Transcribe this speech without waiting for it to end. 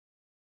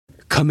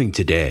Coming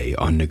today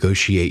on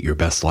Negotiate Your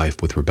Best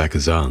Life with Rebecca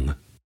Zung.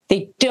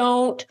 They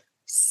don't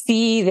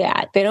see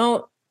that. They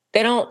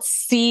don't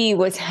see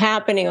what's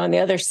happening on the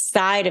other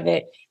side of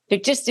it. They're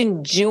just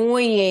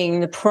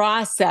enjoying the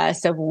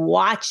process of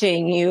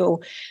watching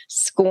you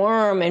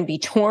squirm and be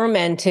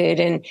tormented.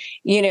 And,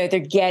 they're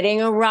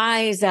getting a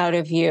rise out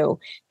of you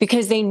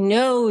because they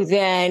know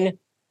then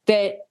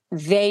that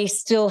they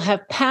still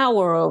have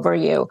power over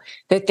you,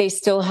 that they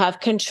still have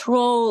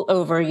control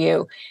over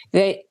you,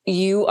 that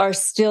you are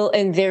still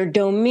in their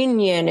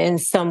dominion in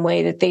some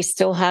way, that they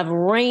still have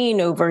reign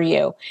over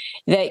you,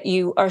 that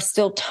you are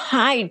still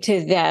tied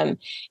to them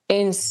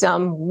in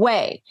some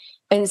way.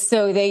 And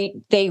so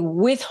they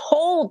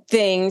withhold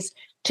things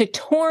to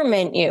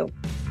torment you.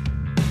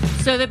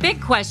 So the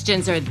big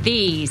questions are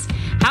these.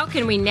 How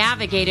can we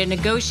navigate and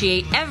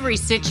negotiate every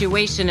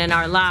situation in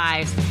our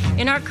lives,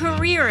 in our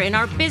career, in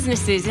our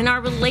businesses, in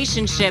our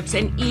relationships,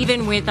 and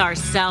even with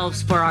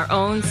ourselves for our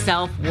own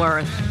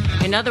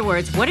self-worth? In other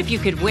words, what if you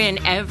could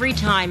win every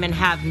time and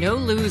have no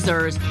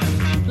losers?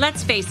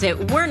 Let's face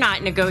it, we're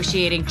not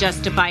negotiating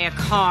just to buy a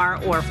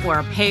car or for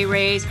a pay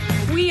raise.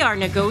 We are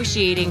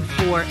negotiating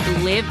for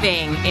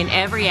living in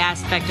every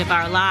aspect of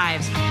our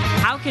lives.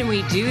 How can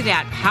we do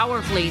that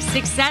powerfully,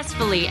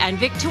 successfully, and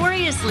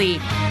victoriously?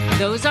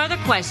 Those are the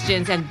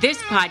questions, and this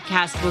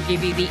podcast will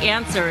give you the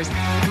answers.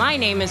 My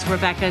name is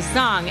Rebecca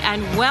Zung,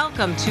 and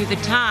welcome to the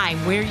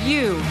time where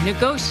you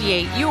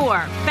negotiate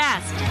your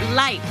best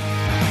life.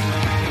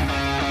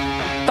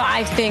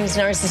 5 things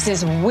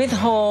narcissists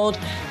withhold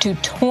to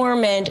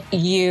torment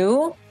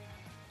you.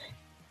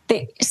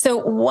 So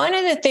one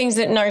of the things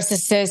that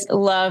narcissists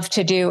love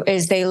to do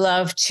is they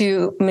love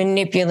to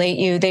manipulate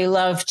you. They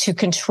love to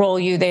control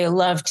you. They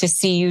love to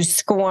see you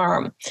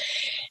squirm.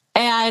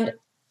 And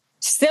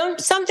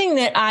something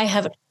that I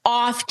have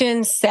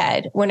often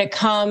said when it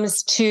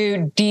comes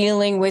to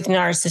dealing with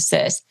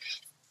narcissists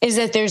is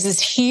that there's this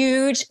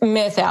huge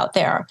myth out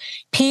there.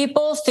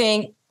 People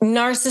think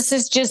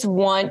narcissists just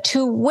want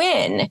to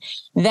win.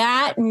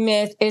 That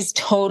myth is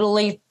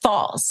totally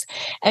false.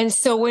 And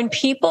so when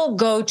people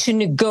go to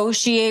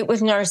negotiate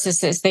with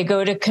narcissists, they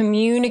go to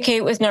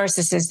communicate with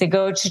narcissists, they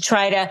go to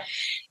try to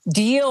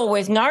deal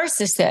with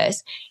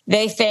narcissists,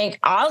 they think,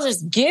 I'll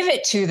just give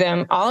it to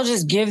them. I'll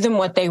just give them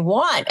what they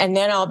want, and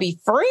then I'll be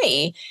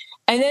free.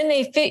 And then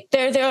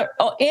they're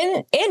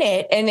in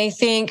it, and they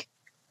think,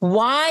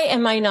 why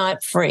am I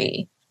not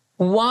free?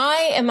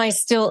 Why am I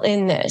still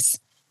in this?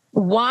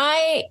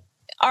 Why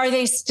are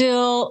they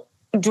still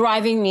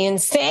driving me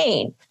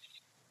insane?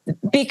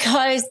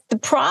 Because the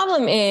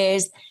problem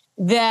is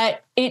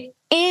that it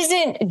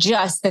isn't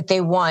just that they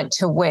want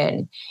to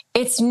win.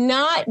 It's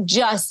not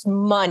just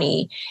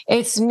money.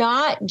 It's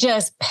not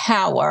just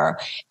power.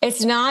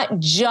 It's not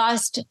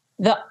just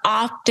the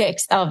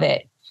optics of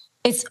it.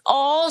 It's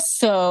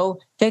also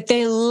that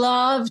they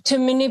love to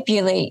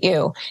manipulate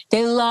you.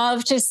 They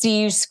love to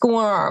see you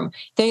squirm.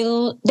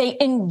 They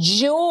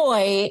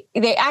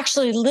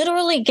actually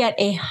literally get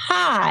a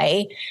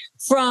high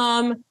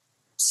from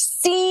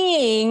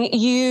seeing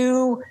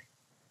you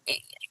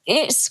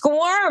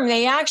squirm.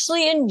 They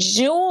actually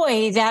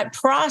enjoy that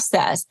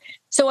process.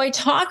 So I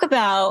talk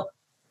about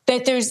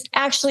that there's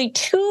actually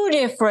 2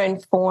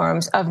 different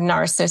forms of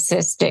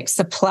narcissistic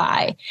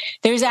supply.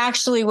 There's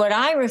actually what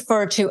I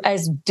refer to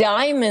as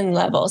diamond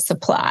level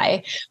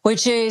supply,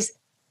 which is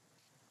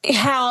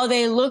how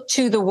they look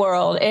to the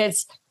world.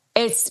 It's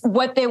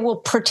what they will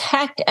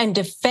protect and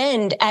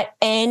defend at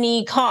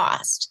any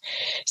cost.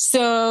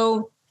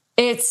 So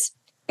it's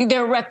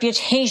their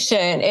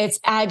reputation, it's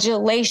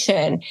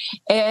adulation,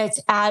 it's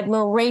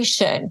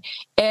admiration,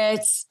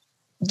 it's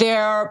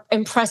their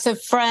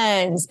impressive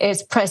friends,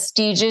 it's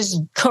prestigious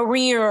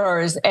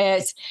careers,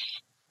 it's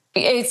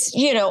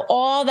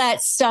all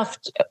that stuff,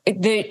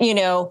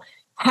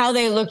 how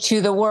they look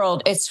to the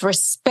world, it's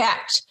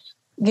respect,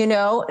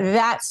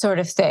 that sort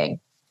of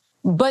thing.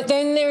 But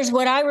then there's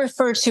what I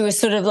refer to as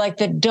sort of like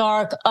the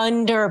dark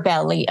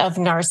underbelly of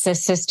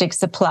narcissistic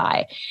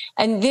supply.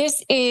 And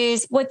this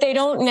is what they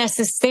don't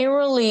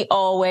necessarily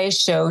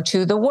always show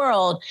to the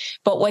world,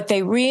 but what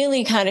they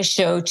really kind of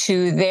show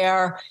to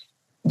their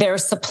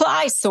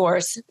supply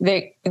source,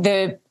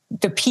 the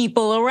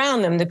people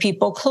around them, the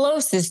people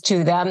closest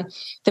to them,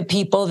 the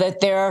people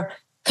that they're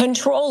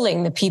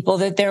controlling, the people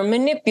that they're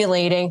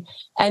manipulating.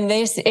 And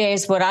this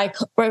is what I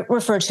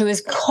refer to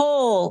as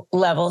coal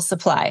level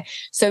supply.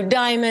 So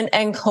diamond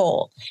and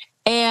coal.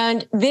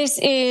 And this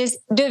is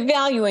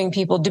devaluing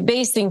people,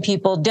 debasing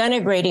people,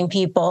 denigrating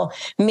people,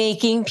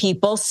 making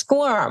people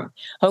squirm.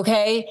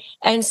 Okay.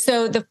 And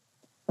so the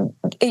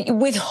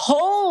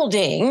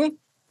withholding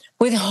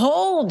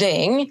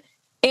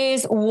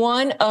is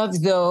one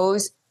of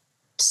those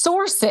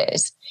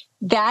sources.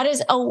 That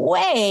is a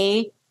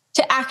way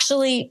to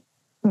actually,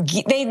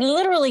 they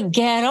literally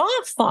get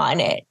off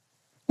on it.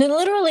 It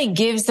literally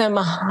gives them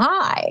a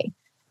high.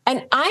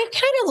 And I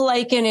kind of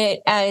liken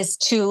it as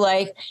to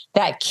like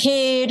that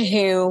kid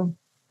who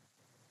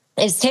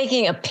is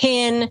taking a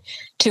pin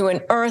to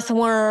an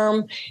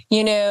earthworm,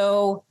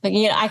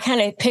 I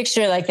kind of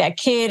picture like that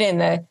kid in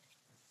the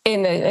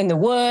in the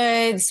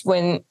woods,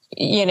 when,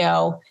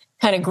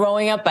 kind of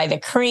growing up by the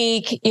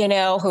creek,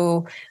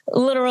 who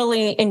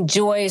literally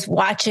enjoys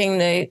watching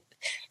the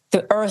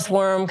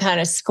earthworm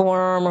kind of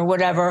squirm or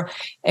whatever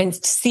and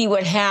see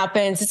what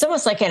happens. It's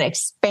almost like an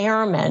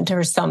experiment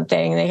or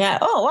something. They go,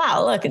 oh,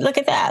 wow, look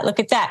at that. Look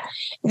at that.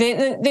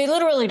 They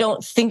literally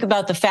don't think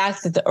about the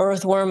fact that the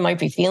earthworm might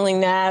be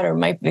feeling that or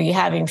might be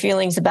having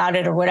feelings about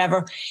it or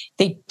whatever.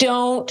 They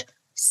don't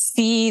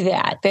see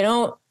that. They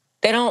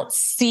don't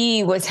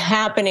see what's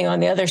happening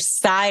on the other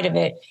side of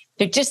it.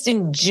 They're just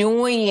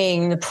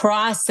enjoying the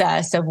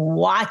process of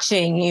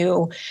watching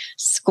you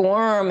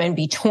squirm and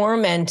be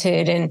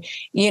tormented. And,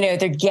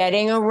 they're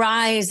getting a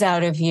rise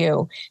out of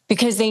you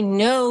because they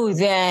know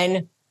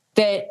then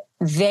that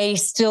they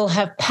still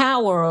have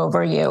power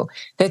over you,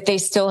 that they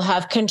still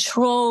have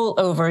control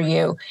over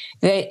you,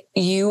 that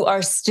you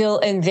are still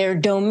in their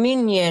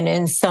dominion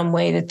in some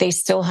way, that they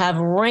still have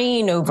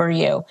reign over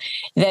you,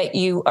 that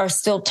you are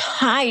still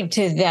tied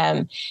to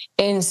them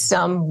in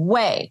some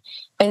way.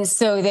 And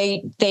so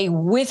they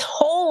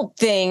withhold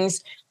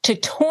things to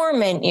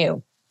torment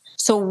you.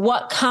 So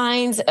what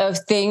kinds of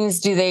things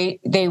do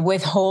they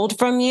withhold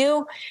from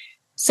you?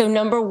 So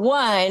number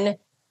one,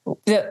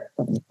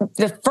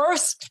 the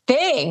first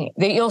thing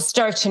that you'll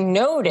start to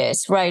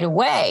notice right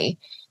away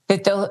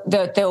that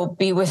they'll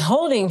be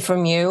withholding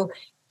from you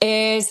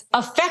is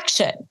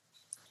affection.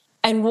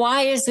 And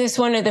why is this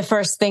one of the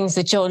first things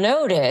that you'll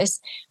notice?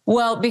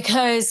 Well,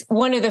 because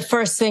one of the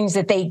first things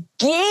that they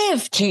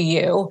give to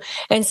you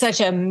in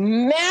such a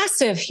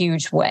massive,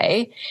 huge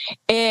way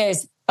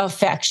is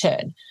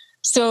affection.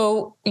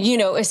 So,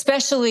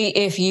 especially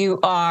if you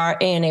are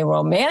in a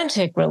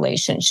romantic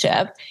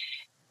relationship,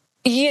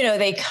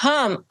 they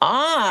come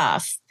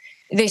off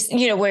this,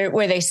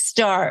 where they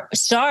start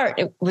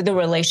with the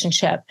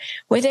relationship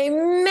with a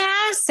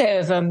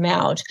massive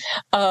amount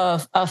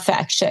of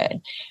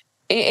affection.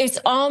 It's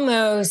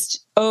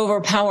almost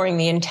overpowering.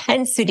 The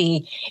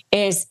intensity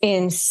is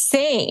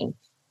insane.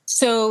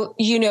 So,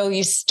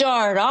 you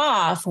start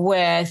off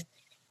with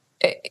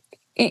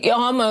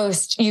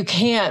almost you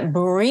can't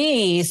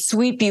breathe,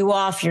 sweep you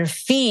off your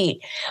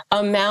feet,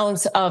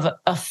 amounts of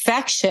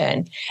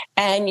affection.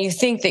 And you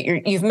think that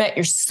you've met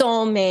your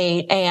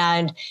soulmate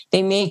and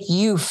they make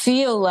you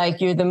feel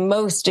like you're the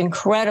most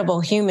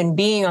incredible human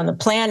being on the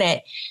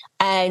planet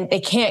and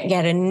they can't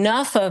get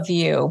enough of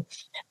you.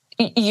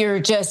 You're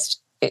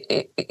just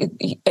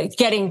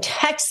getting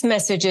text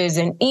messages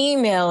and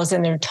emails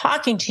and they're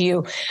talking to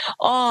you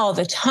all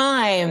the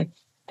time.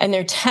 And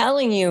they're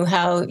telling you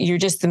how you're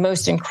just the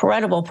most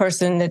incredible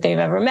person that they've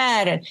ever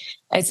met. And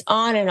it's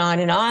on and on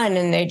and on.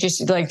 And they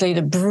just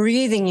they're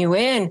breathing you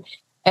in.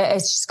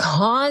 It's just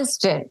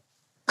constant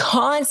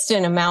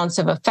amounts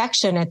of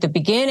affection at the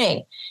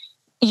beginning.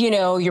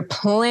 You're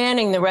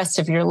planning the rest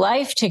of your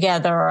life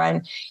together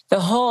and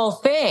the whole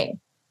thing.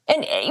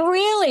 And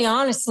really,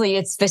 honestly,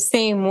 it's the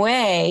same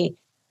way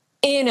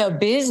in a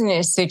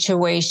business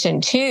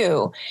situation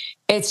too.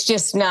 It's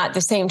just not the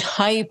same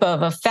type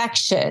of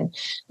affection,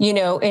 in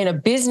a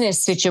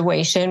business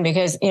situation,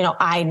 because,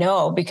 I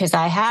know because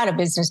I had a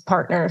business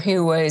partner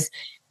who was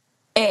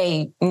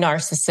a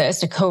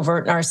narcissist, a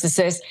covert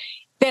narcissist.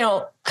 They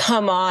don't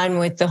come on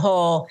with the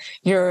whole,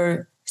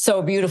 you're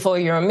so beautiful,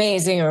 you're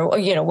amazing, or,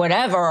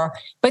 whatever.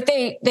 But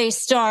they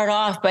start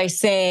off by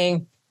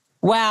saying,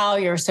 wow,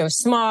 you're so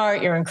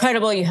smart. You're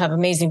incredible. You have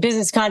amazing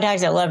business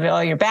contacts. I love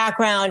all your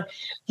background.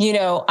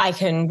 I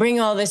can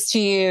bring all this to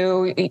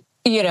you.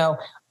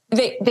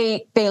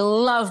 They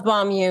love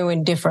bomb you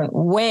in different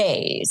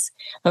ways.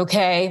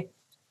 Okay.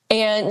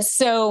 And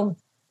so,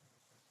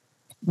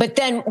 but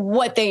then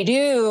what they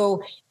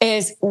do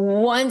is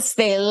once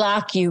they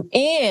lock you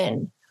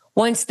in,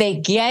 once they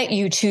get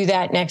you to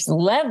that next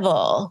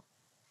level,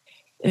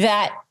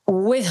 that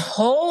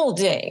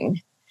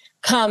withholding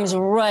comes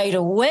right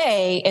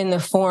away in the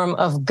form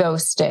of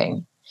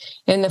ghosting,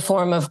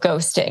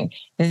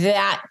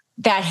 that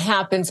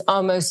happens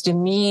almost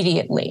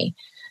immediately.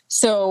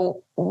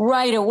 So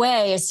right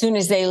away, as soon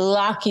as they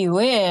lock you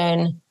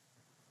in,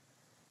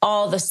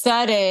 all of a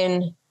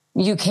sudden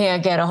you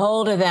can't get a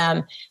hold of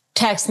them.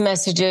 Text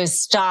messages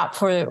stop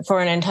for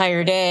an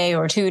entire day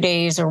or 2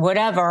 days or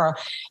whatever.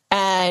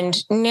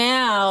 And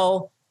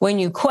now when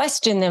you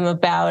question them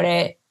about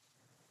it,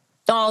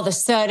 all of a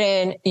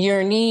sudden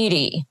you're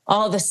needy.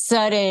 All of a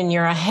sudden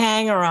you're a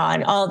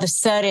hanger-on. All of a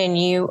sudden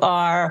you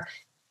are,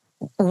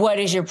 what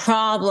is your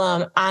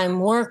problem?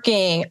 I'm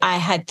working. I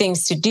had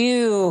things to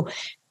do.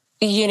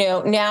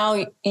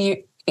 Now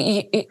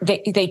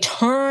they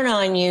turn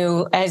on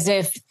you as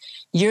if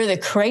you're the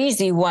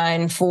crazy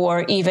one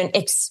for even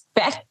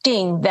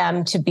expecting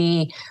them to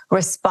be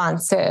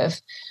responsive.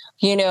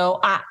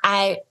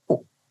 I've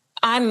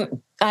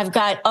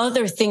got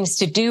other things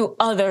to do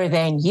other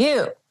than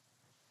you.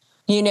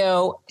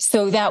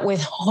 So that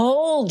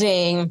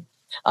withholding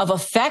of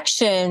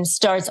affection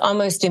starts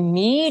almost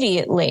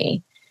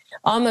immediately.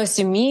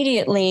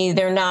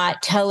 They're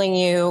not telling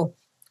you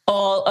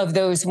all of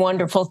those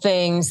wonderful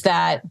things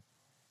that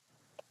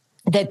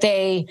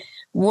they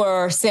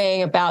were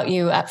saying about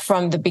you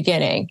from the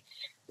beginning.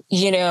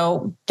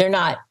 They're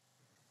not,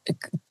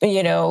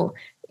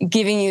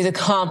 giving you the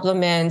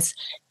compliments.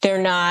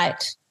 They're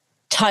not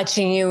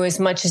touching you as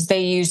much as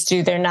they used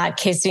to. They're not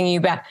kissing you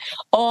back.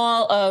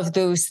 All of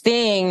those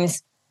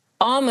things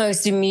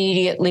almost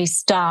immediately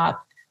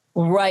stop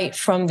right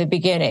from the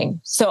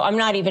beginning. So I'm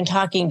not even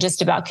talking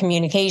just about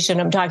communication.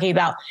 I'm talking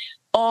about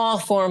all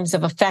forms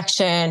of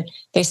affection.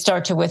 They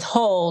start to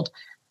withhold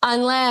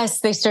unless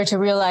they start to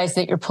realize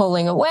that you're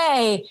pulling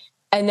away,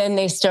 and then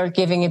they start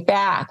giving it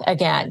back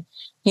again.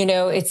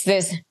 It's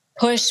this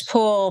push,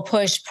 pull,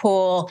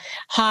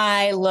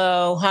 high,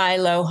 low,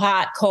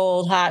 hot,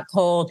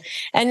 cold.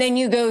 And then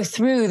you go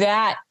through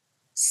that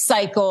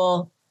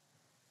cycle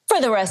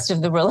for the rest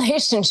of the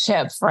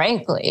relationship,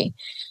 frankly.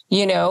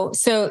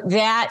 So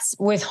that's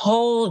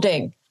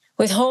withholding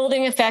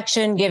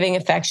affection, giving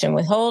affection,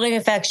 withholding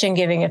affection,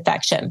 giving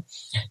affection.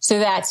 So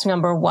that's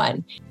number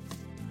one.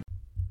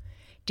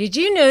 Did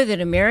you know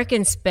that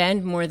Americans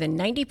spend more than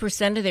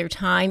 90% of their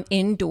time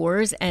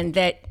indoors, and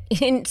that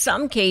in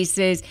some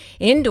cases,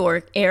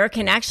 indoor air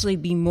can actually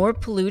be more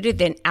polluted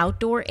than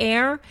outdoor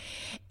air,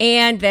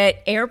 and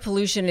that air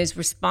pollution is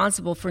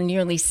responsible for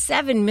nearly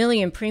 7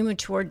 million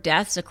premature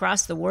deaths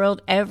across the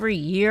world every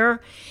year?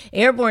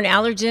 Airborne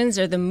allergens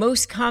are the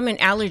most common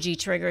allergy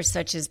triggers,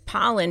 such as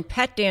pollen,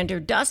 pet dander,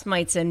 dust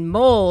mites, and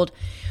mold.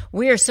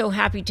 We are so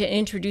happy to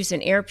introduce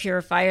an air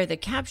purifier that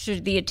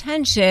captured the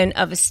attention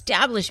of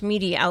established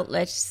media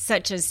outlets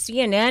such as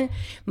CNN,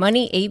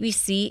 Money,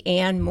 ABC,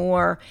 and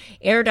more.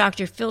 Air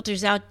Doctor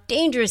filters out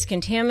dangerous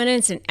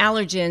contaminants and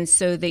allergens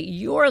so that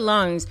your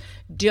lungs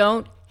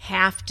don't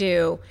have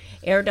to.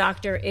 Air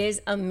Doctor is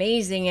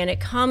amazing, and it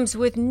comes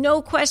with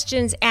no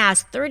questions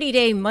asked,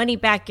 30-day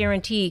money-back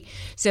guarantee.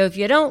 So if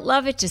you don't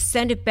love it, just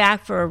send it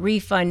back for a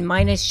refund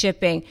minus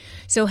shipping.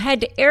 So head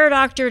to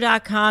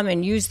airdoctor.com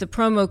and use the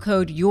promo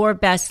code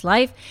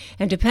YourBestLife,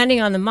 and depending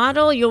on the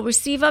model, you'll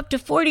receive up to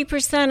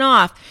 40%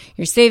 off.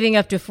 You're saving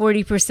up to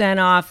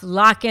 40% off.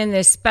 Lock in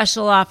this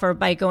special offer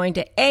by going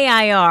to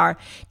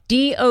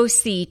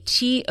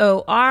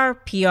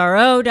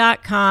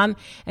AIRDOCTORPRO.com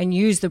and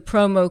use the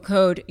promo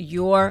code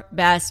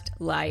YourBestLife.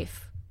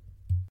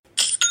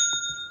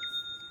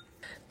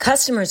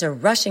 Customers are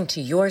rushing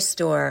to your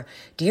store.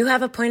 Do you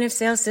have a point of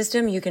sale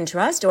system you can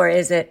trust, or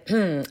is it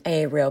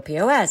a real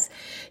POS?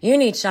 You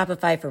need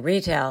Shopify for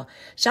retail.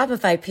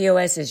 Shopify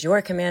POS is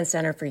your command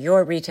center for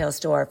your retail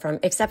store, from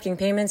accepting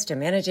payments to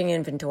managing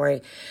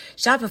inventory.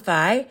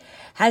 Shopify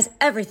has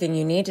everything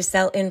you need to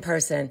sell in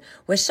person.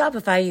 With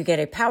Shopify, you get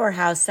a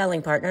powerhouse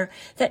selling partner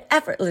that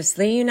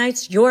effortlessly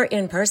unites your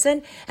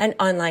in-person and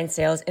online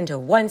sales into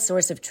one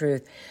source of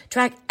truth.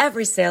 Track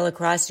every sale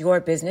across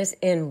your business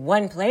in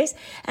one place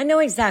and know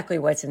exactly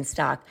what's in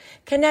stock.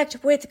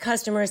 Connect with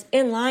customers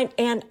in line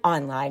and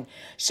online.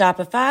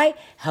 Shopify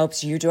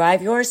helps you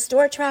drive your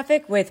store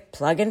traffic with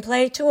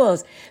plug-and-play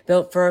tools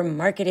built for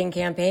marketing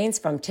campaigns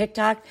from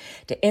TikTok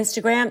to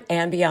Instagram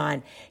and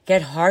beyond.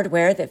 Get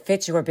hardware that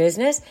fits your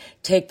business.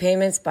 Take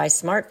payments by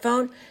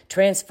smartphone,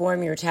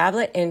 transform your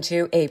tablet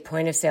into a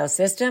point-of-sale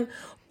system,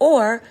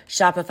 or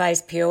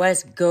Shopify's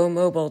POS Go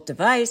mobile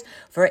device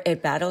for a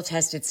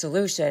battle-tested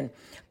solution.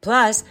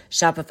 Plus,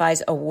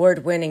 Shopify's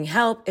award-winning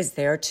help is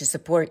there to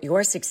support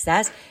your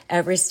success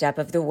every step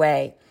of the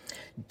way.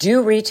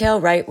 Do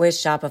retail right with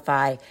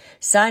Shopify.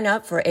 Sign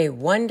up for a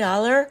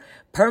 $1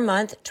 per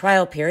month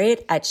trial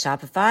period at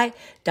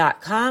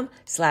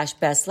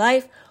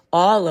shopify.com/bestlife,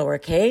 all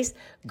lowercase.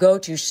 Go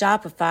to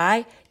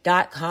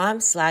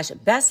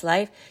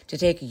shopify.com/bestlife to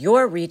take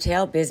your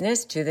retail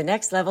business to the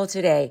next level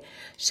today.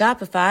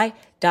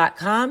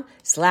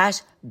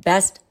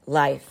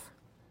 Shopify.com/bestlife.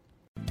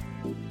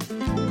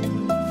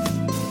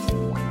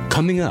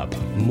 Coming up,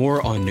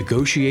 more on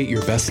Negotiate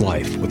Your Best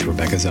Life with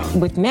Rebecca Zung.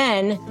 With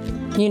men,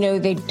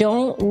 they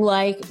don't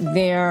like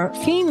their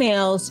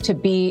females to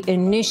be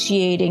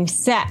initiating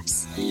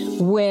sex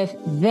with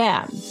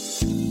them.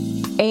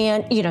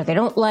 And, they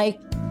don't like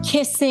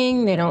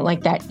kissing. They don't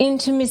like that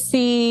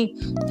intimacy.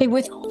 They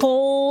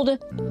withhold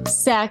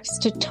sex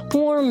to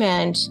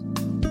torment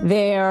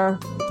their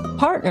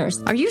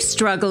partners. Are you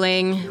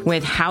struggling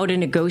with how to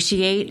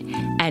negotiate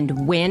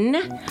and win?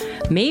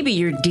 Maybe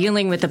you're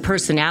dealing with a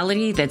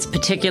personality that's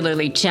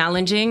particularly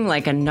challenging,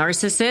 like a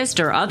narcissist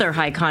or other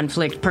high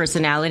conflict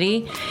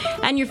personality,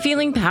 and you're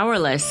feeling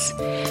powerless.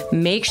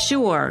 Make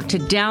sure to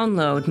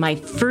download my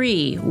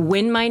free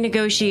Win My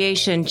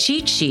Negotiation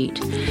cheat sheet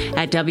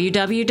at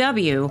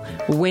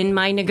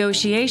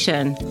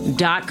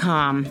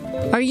www.winmynegotiation.com.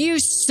 Are you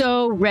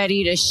so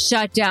ready to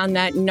shut down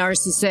that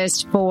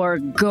narcissist for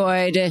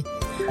good?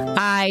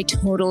 I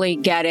totally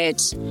get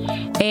it.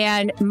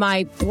 And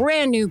my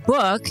brand new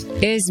book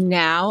is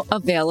now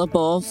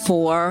available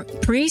for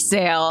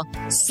pre-sale.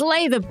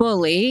 Slay the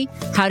Bully,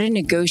 How to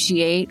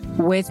Negotiate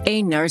with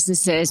a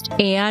Narcissist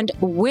and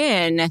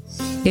Win.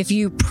 If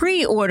you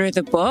pre-order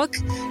the book,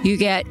 you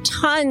get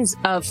tons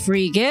of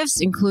free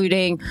gifts,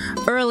 including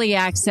early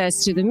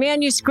access to the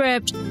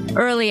manuscript,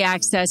 early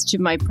access to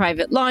my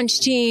private launch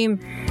team.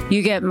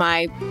 You get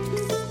my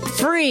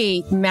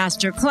free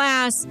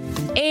masterclass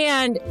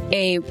and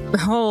a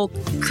whole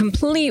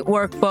complete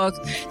workbook.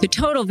 The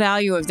total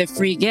value of the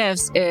free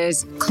gifts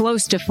is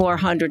close to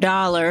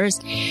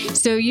 $400.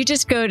 So you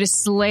just go to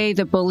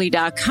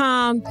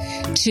slaythebully.com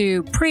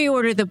to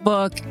pre-order the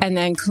book and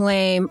then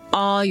claim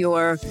all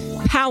your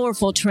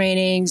powerful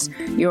trainings,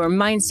 your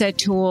mindset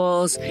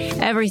tools,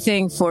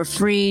 everything for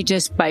free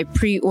just by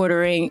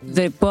pre-ordering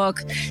the book.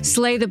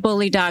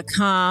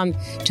 Slaythebully.com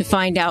to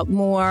find out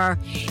more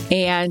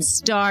and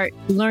start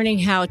learning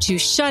how to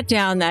shut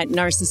down that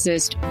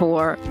narcissist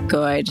for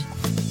good.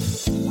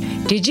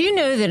 Did you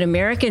know that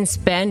Americans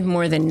spend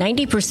more than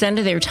 90%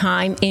 of their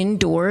time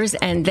indoors,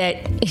 and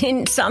that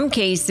in some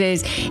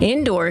cases,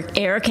 indoor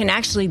air can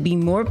actually be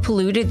more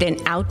polluted than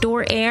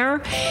outdoor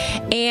air,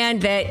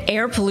 and that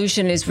air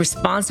pollution is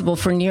responsible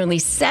for nearly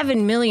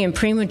 7 million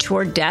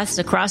premature deaths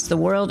across the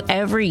world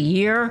every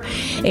year?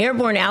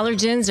 Airborne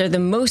allergens are the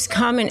most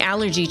common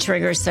allergy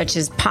triggers, such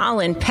as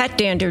pollen, pet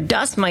dander,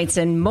 dust mites,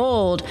 and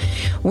mold.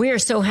 We are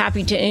so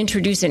happy to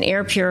introduce an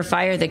air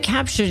purifier that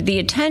captured the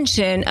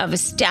attention of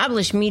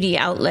established media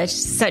outlets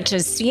such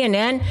as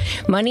CNN,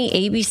 Money,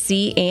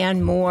 ABC,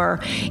 and more.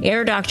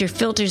 Air Doctor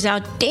filters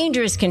out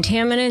dangerous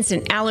contaminants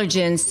and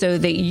allergens so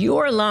that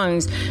your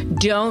lungs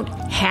don't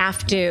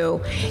have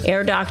to.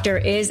 Air Doctor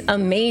is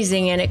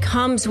amazing, and it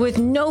comes with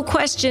no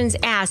questions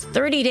asked,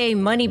 30-day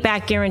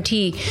money-back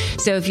guarantee.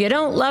 So if you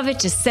don't love it,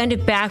 just send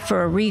it back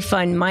for a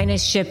refund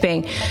minus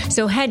shipping.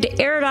 So head to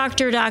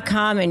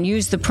airdoctor.com and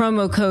use the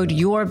promo code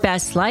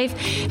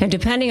YourBestLife, and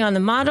depending on the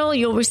model,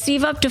 you'll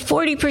receive up to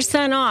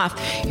 40% off.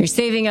 You're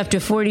saving up to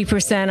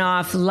 40%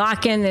 off.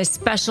 Lock in this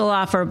special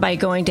offer by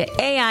going to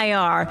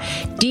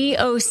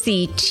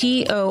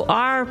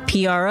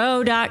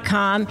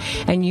AIRDOCTORPRO.com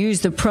and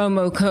use the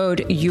promo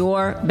code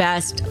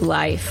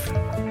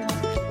YourBestLife.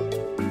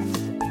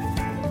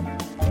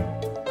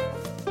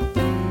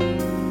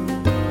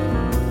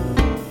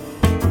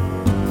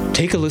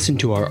 Take a listen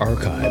to our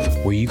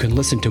archive, where you can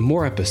listen to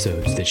more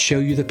episodes that show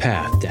you the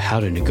path to how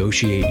to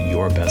negotiate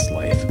your best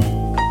life.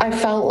 I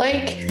felt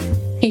like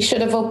he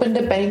should have opened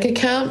a bank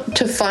account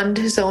to fund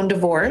his own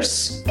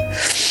divorce,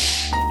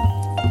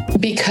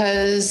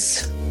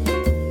 because,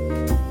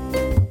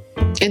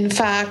 in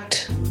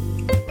fact,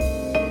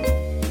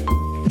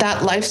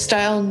 that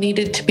lifestyle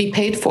needed to be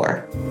paid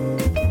for.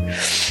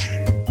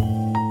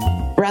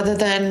 Rather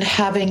than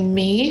having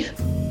me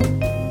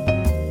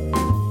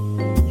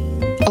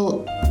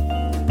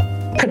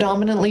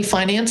predominantly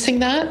financing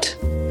that,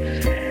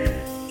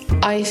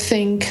 I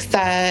think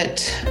that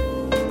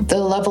the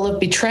level of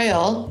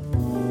betrayal,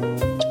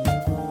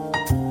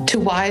 to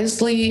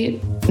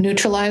wisely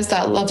neutralize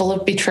that level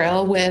of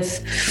betrayal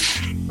with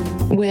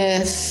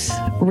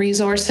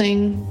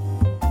resourcing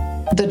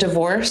the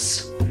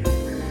divorce,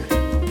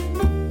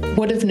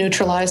 would have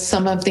neutralized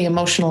some of the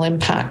emotional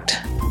impact.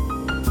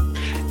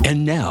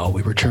 And now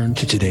we return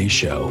to today's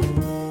show.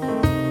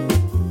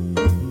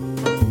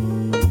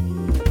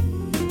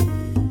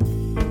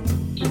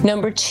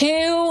 Number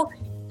 2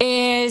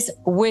 is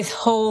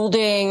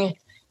withholding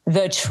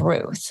the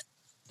truth.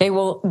 They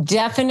will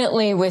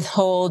definitely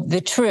withhold the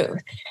truth.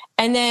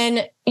 And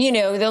then,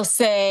 they'll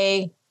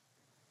say,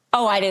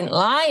 oh, I didn't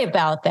lie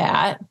about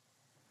that.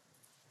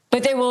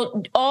 But they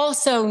will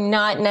also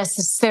not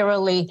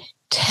necessarily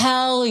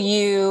tell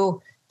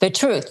you the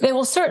truth. They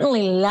will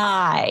certainly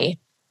lie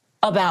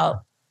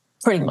about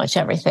pretty much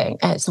everything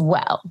as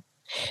well.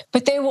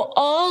 But they will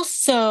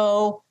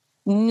also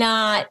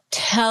not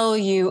tell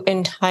you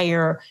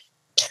entire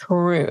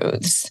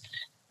truths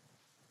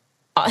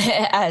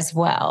as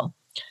well.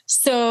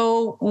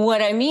 So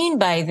what I mean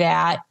by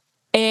that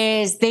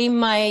is they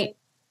might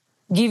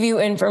give you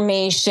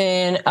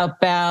information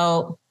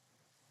about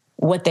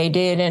what they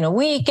did in a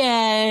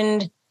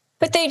weekend,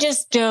 but they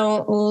just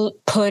don't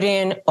put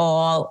in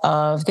all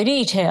of the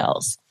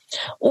details.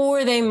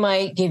 Or they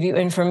might give you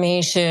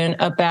information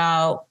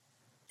about,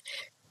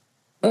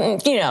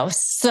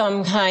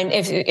 some kind,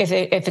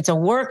 if it's a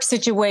work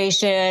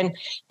situation,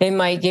 they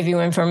might give you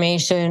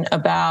information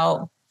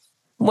about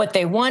what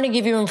they want to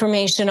give you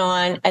information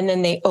on, and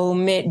then they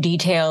omit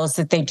details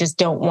that they just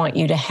don't want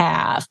you to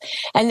have.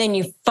 And then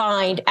you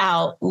find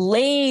out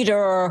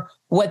later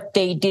what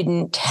they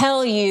didn't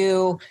tell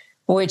you,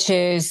 which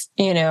is,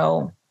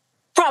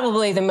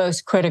 probably the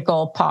most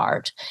critical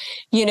part,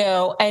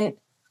 and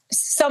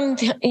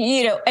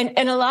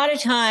and a lot of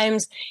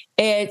times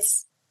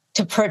it's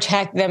to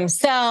protect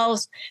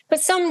themselves, but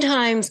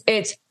sometimes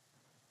it's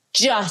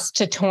just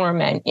to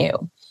torment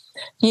you,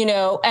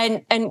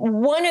 and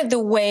one of the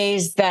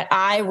ways that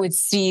I would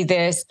see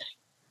this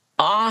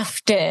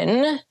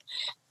often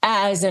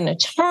as an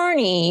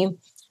attorney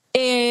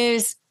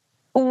is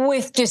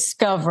with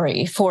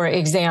discovery, for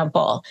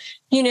example.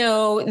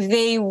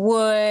 They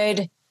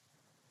would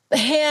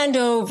hand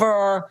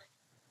over,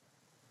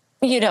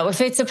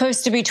 if it's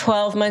supposed to be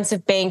 12 months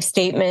of bank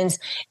statements,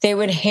 they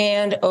would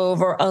hand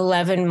over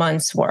 11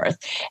 months worth.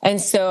 And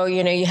so,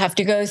 you have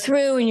to go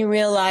through and you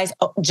realize,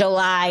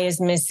 July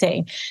is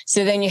missing.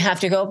 So then you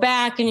have to go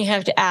back and you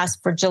have to ask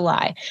for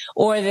July.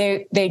 Or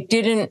they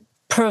didn't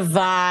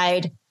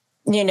provide,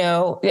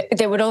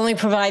 they would only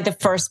provide the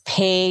first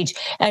page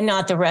and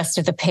not the rest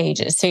of the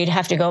pages. So you'd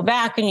have to go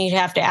back and you'd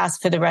have to ask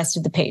for the rest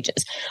of the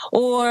pages.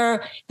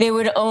 Or they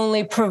would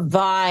only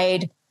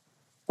provide,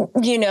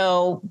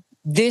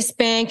 this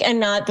bank and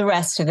not the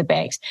rest of the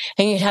banks.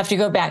 And you'd have to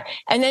go back.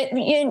 And then,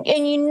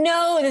 and you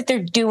know that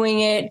they're doing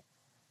it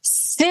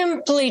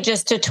simply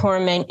just to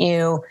torment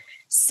you,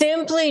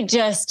 simply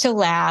just to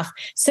laugh,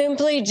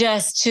 simply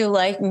just to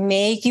like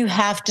make you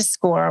have to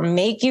score,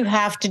 make you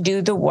have to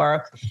do the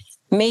work,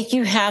 make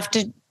you have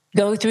to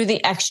go through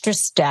the extra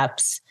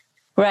steps,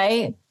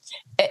 right?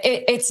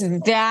 It's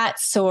that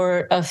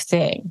sort of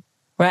thing,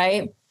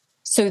 right?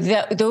 So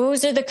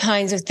those are the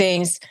kinds of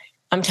things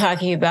I'm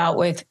talking about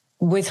with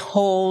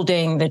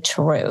withholding the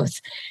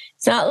truth.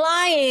 It's not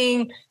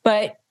lying,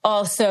 but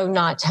also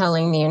not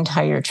telling the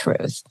entire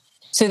truth.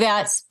 So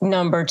that's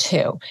number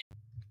 2.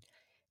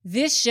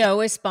 This show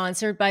is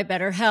sponsored by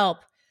BetterHelp.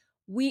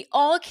 We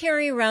all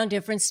carry around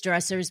different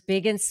stressors,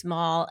 big and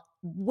small.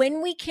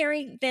 When we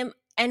carry them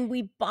and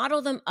we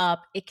bottle them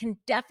up, it can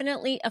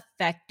definitely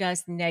affect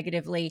us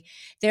negatively.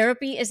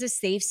 Therapy is a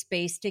safe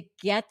space to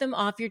get them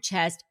off your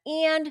chest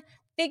and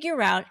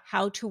figure out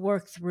how to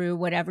work through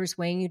whatever's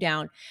weighing you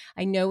down.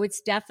 I know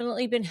it's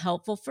definitely been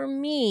helpful for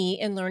me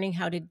in learning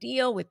how to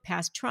deal with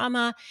past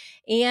trauma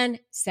and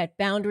set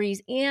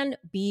boundaries and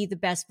be the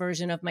best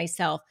version of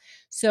myself.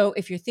 So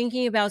if you're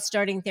thinking about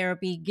starting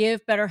therapy, give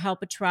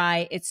BetterHelp a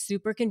try. It's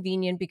super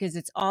convenient because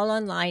it's all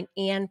online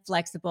and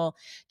flexible.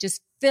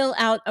 Just fill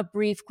out a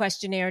brief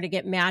questionnaire to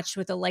get matched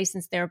with a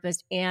licensed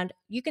therapist, and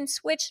you can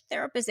switch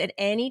therapists at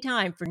any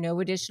time for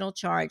no additional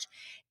charge.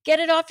 Get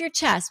it off your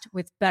chest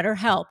with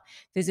BetterHelp.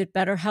 Visit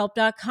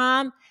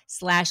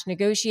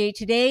BetterHelp.com/negotiate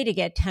today to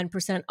get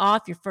 10%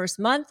 off your first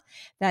month.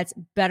 That's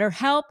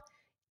BetterHelp,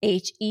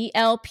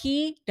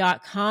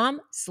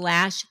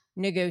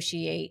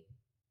 HELP.com/negotiate.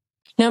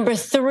 Number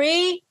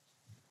 3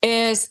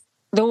 is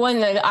the one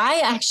that I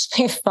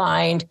actually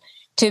find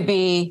to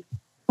be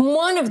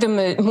one of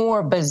the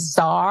more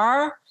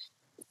bizarre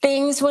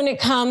things when it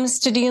comes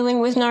to dealing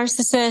with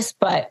narcissists,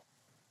 but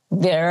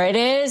there it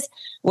is,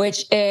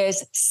 which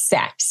is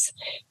sex.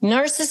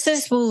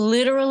 Narcissists will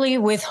literally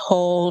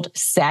withhold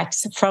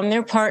sex from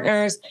their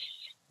partners.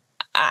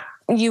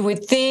 You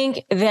would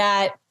think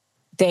that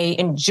they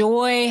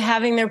enjoy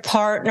having their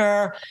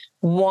partner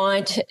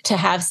want to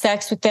have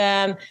sex with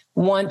them,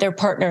 want their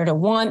partner to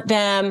want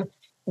them.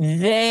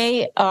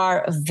 They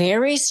are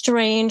very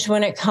strange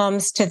when it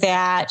comes to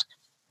that.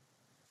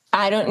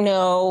 I don't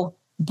know,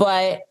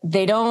 but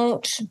they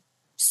don't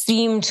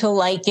seem to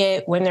like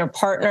it when their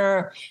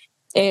partner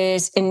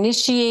is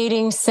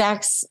initiating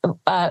sex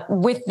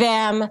with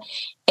them.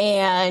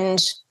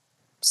 And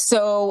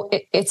so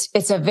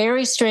it's a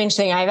very strange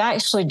thing. I've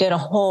actually did a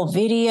whole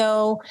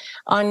video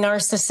on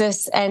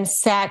narcissists and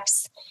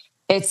sex.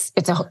 It's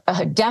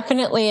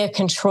definitely a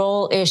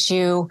control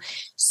issue.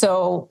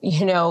 So,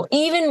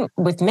 even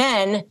with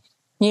men,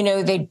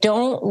 they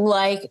don't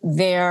like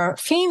their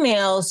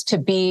females to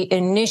be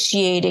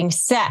initiating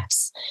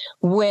sex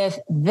with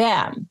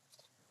them.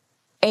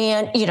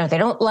 And, they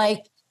don't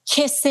like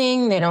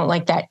kissing. They don't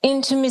like that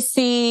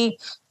intimacy.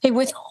 They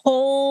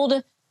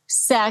withhold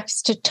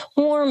sex to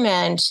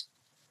torment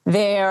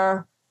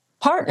their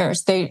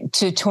partners,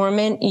 to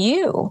torment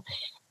you.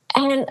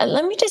 And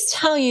let me just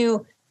tell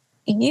you,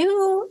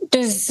 you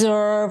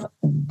deserve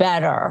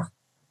better.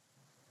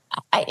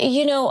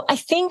 I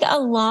think a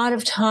lot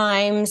of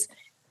times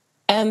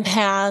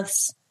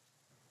empaths,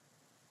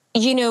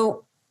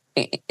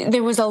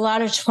 there was a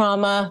lot of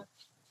trauma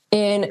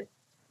in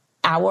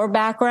our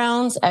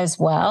backgrounds as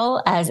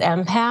well as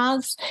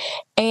empaths.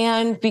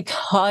 And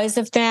because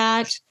of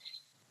that,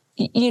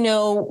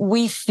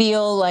 we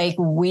feel like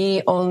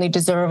we only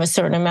deserve a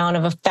certain amount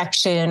of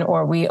affection,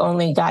 or we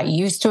only got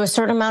used to a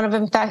certain amount of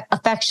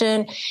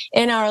affection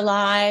in our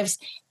lives.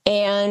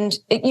 And,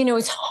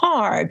 it's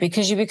hard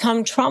because you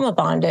become trauma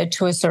bonded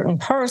to a certain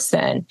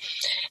person.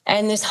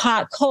 And this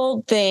hot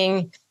cold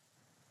thing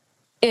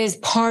is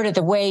part of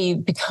the way you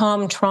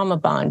become trauma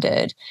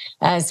bonded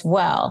as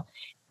well.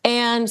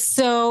 And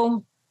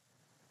so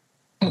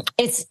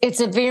it's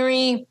a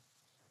very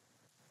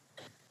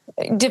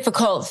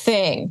difficult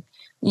thing,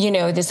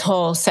 this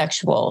whole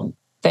sexual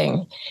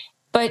thing.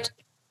 But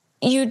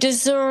you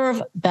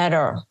deserve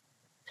better.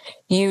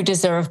 You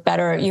deserve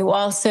better. You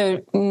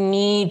also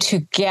need to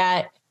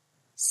get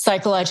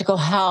psychological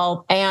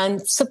help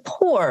and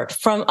support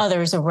from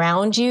others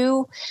around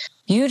you.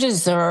 You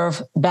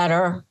deserve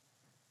better.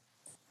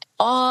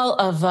 All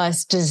of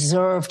us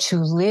deserve to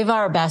live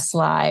our best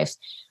lives.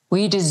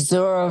 We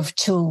deserve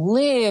to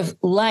live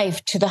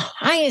life to the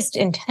highest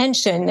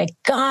intention that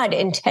God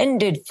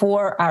intended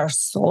for our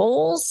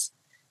souls,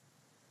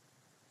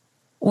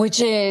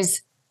 which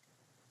is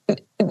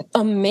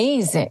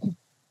amazing.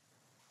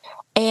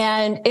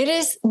 And it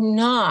is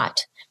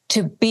not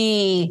to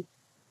be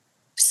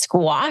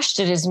squashed.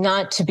 It is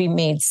not to be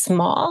made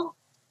small.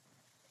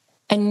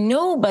 And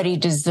nobody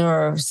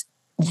deserves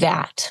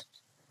that.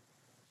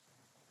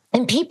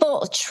 And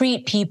people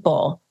treat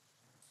people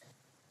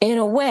in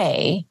a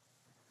way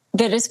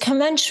that is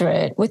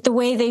commensurate with the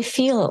way they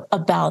feel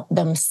about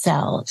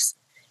themselves.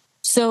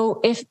 So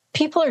if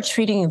people are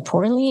treating you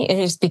poorly, it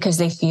is because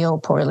they feel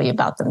poorly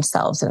about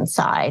themselves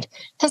inside.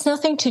 It has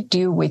nothing to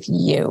do with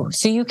you.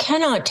 So you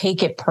cannot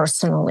take it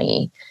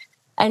personally.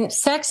 And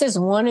sex is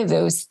one of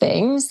those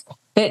things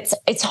that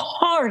it's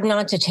hard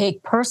not to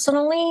take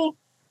personally,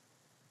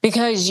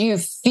 because you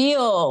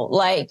feel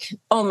like,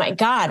 oh my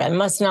God, I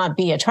must not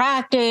be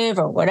attractive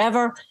or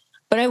whatever.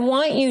 But I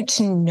want you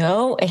to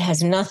know it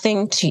has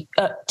nothing to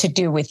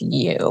do with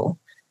you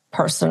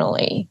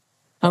personally.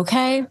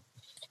 Okay?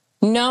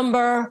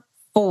 Number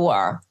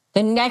 4,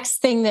 the next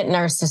thing that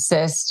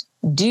narcissists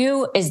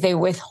do is they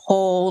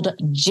withhold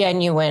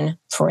genuine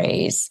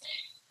praise.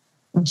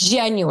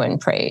 Genuine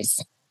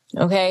praise.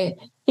 Okay?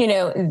 You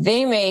know,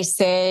 they may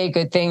say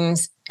good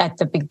things at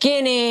the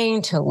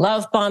beginning to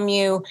love bomb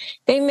you.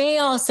 They may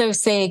also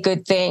say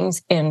good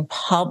things in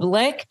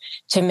public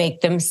to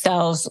make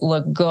themselves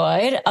look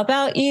good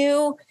about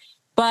you,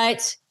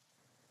 but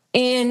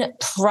in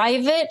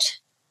private,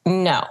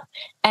 no.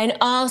 And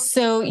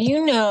also,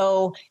 you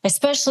know,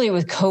 especially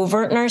with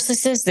covert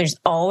narcissists, there's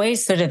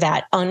always sort of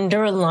that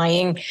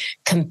underlying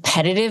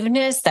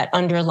competitiveness, that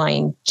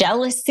underlying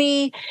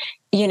jealousy,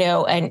 you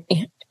know, and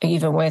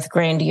even with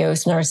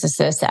grandiose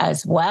narcissists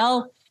as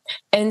well.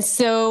 And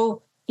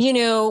so, you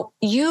know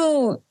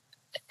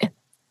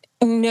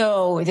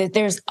that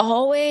there's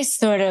always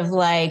sort of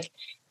like,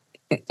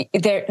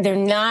 they're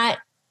not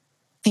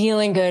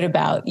feeling good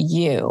about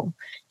you.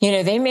 You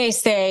know, they may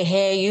say,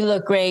 hey, you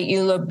look great,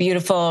 you look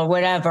beautiful, or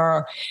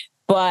whatever,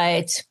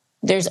 but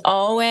there's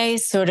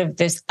always sort of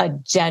this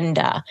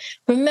agenda.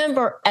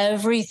 Remember,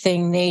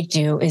 everything they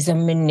do is a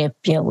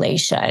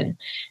manipulation.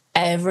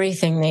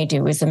 Everything they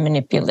do is a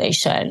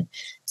manipulation.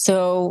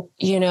 So,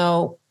 you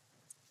know,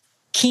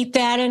 keep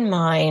that in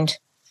mind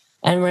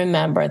and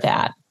remember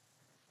that.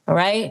 All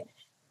right?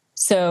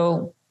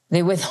 So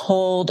they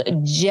withhold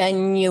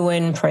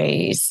genuine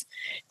praise.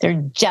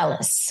 They're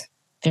jealous.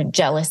 They're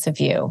jealous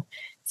of you.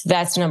 So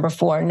that's number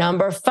 4.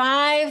 Number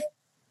 5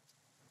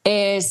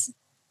 is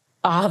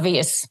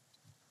obvious.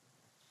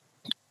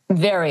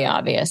 Very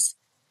obvious.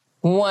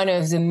 One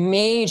of the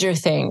major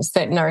things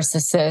that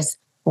narcissists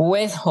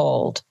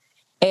withhold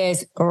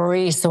is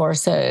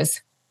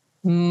resources,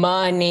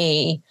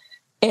 money,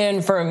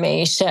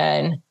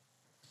 information,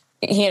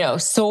 you know,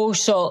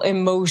 social,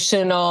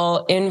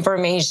 emotional,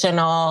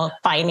 informational,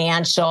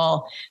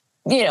 financial,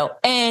 you know,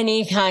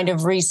 any kind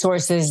of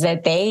resources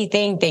that they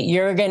think that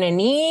you're going to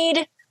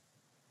need,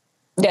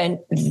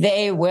 then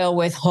they will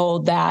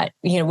withhold that.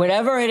 You know,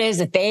 whatever it is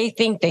that they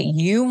think that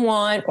you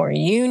want or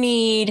you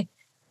need,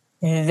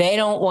 they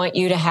don't want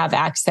you to have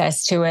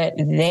access to it.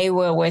 They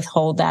will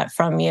withhold that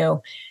from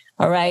you.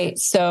 All right.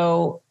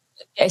 So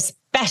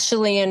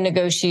especially in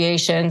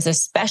negotiations,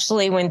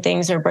 especially when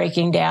things are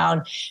breaking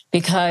down,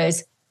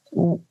 because,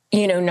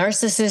 you know,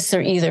 narcissists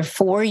are either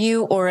for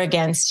you or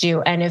against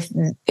you. And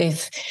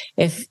if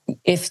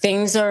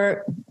things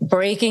are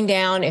breaking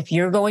down, if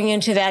you're going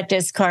into that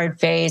discard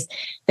phase,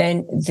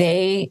 then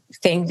they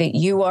think that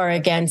you are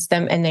against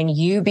them, and then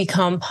you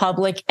become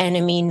public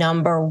enemy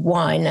number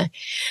 1.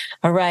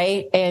 All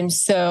right. And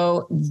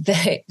so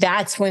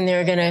that's when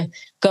they're going to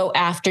go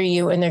after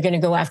you, and they're going to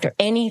go after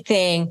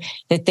anything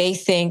that they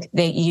think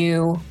that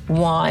you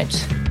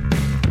want.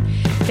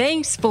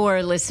 Thanks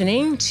for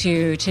listening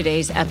to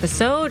today's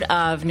episode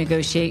of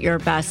Negotiate Your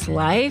Best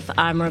Life.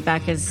 I'm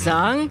Rebecca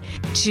Zung.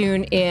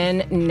 Tune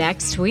in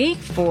next week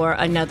for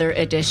another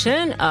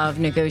edition of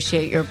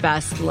Negotiate Your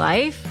Best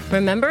Life.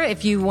 Remember,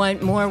 if you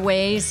want more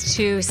ways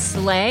to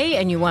slay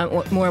and you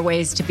want more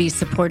ways to be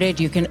supported,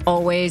 you can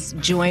always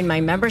join my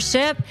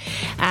membership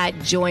at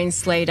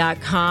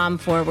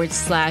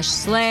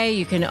joinslay.com/slay.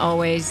 You can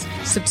always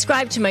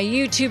subscribe to my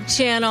YouTube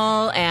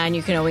channel, and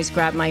you can always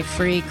grab my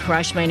free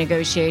Crush My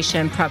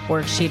Negotiation prep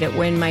worksheet at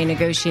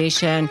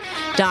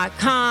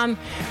winmynegotiation.com.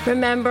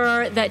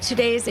 Remember that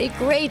today is a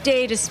great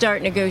day to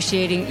start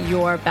negotiating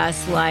your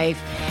best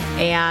life,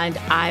 and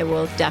I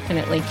will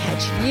definitely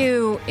catch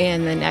you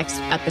in the next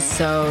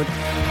episode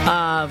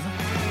of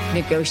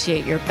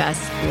Negotiate Your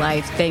Best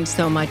Life. Thanks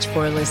so much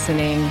for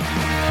listening.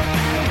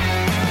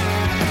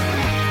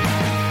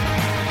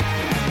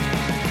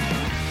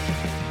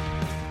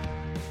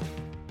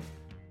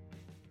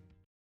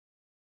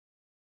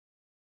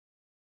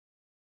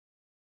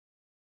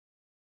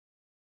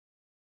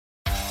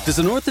 Does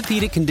an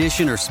orthopedic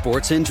condition or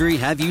sports injury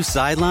have you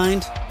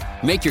sidelined?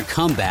 Make your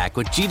comeback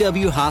with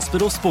GW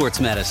Hospital Sports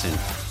Medicine.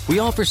 We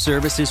offer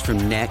services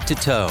from neck to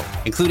toe,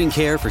 including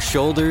care for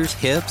shoulders,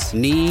 hips,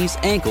 knees,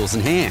 ankles,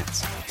 and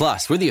hands.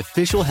 Plus, we're the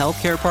official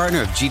healthcare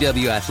partner of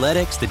GW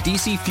Athletics, the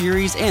DC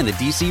Furies, and the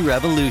DC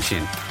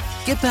Revolution.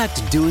 Get back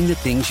to doing the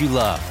things you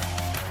love.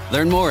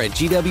 Learn more at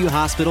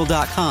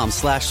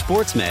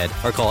gwhospital.com/sportsmed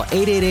or call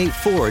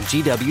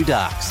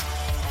 888-4GW-DOCS.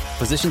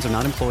 Physicians are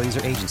not employees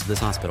or agents of this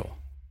hospital.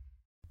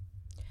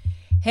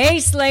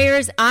 Hey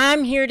Slayers,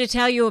 I'm here to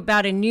tell you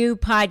about a new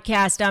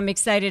podcast I'm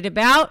excited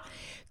about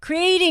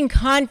Creating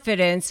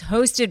Confidence,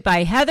 hosted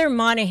by Heather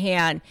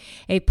Monahan,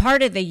 a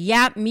part of the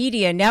Yap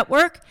Media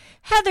Network.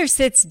 Heather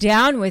sits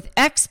down with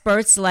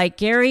experts like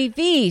Gary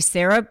Vee,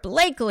 Sarah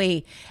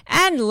Blakely,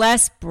 and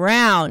Les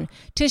Brown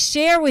to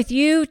share with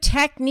you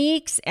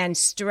techniques and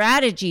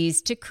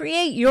strategies to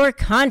create your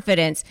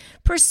confidence,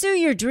 pursue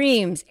your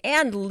dreams,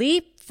 and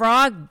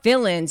leapfrog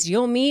villains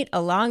you'll meet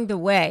along the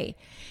way.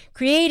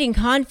 Creating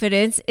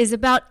Confidence is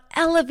about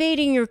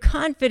elevating your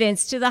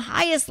confidence to the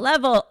highest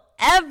level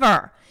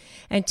ever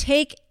and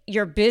take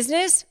your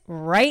business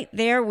right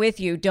there with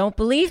you. Don't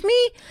believe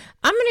me?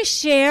 I'm going to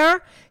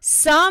share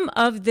some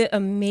of the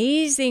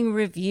amazing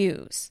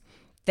reviews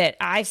that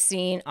I've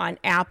seen on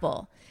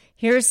Apple.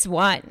 Here's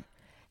one.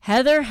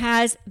 Heather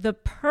has the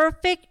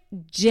perfect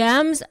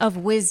gems of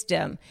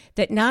wisdom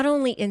that not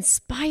only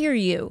inspire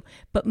you,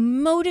 but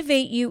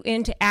motivate you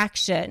into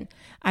action.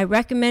 I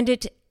recommend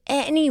it to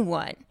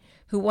anyone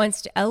who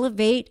wants to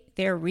elevate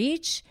their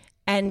reach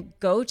and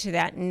go to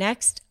that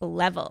next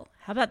level.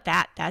 How about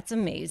that? That's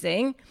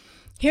amazing.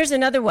 Here's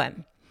another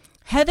one.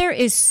 Heather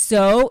is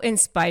so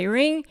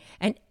inspiring,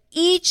 and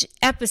each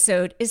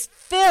episode is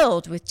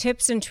filled with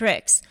tips and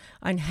tricks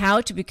on how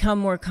to become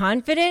more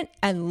confident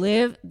and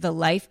live the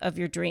life of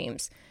your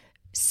dreams.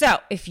 So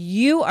if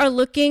you are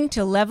looking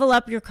to level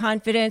up your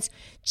confidence,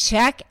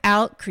 check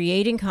out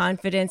Creating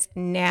Confidence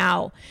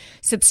now.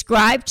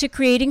 Subscribe to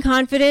Creating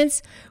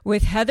Confidence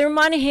with Heather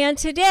Monahan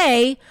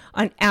today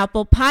on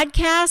Apple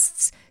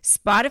Podcasts,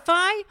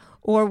 Spotify,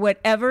 or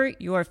whatever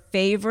your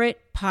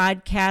favorite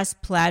podcast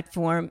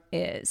platform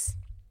is.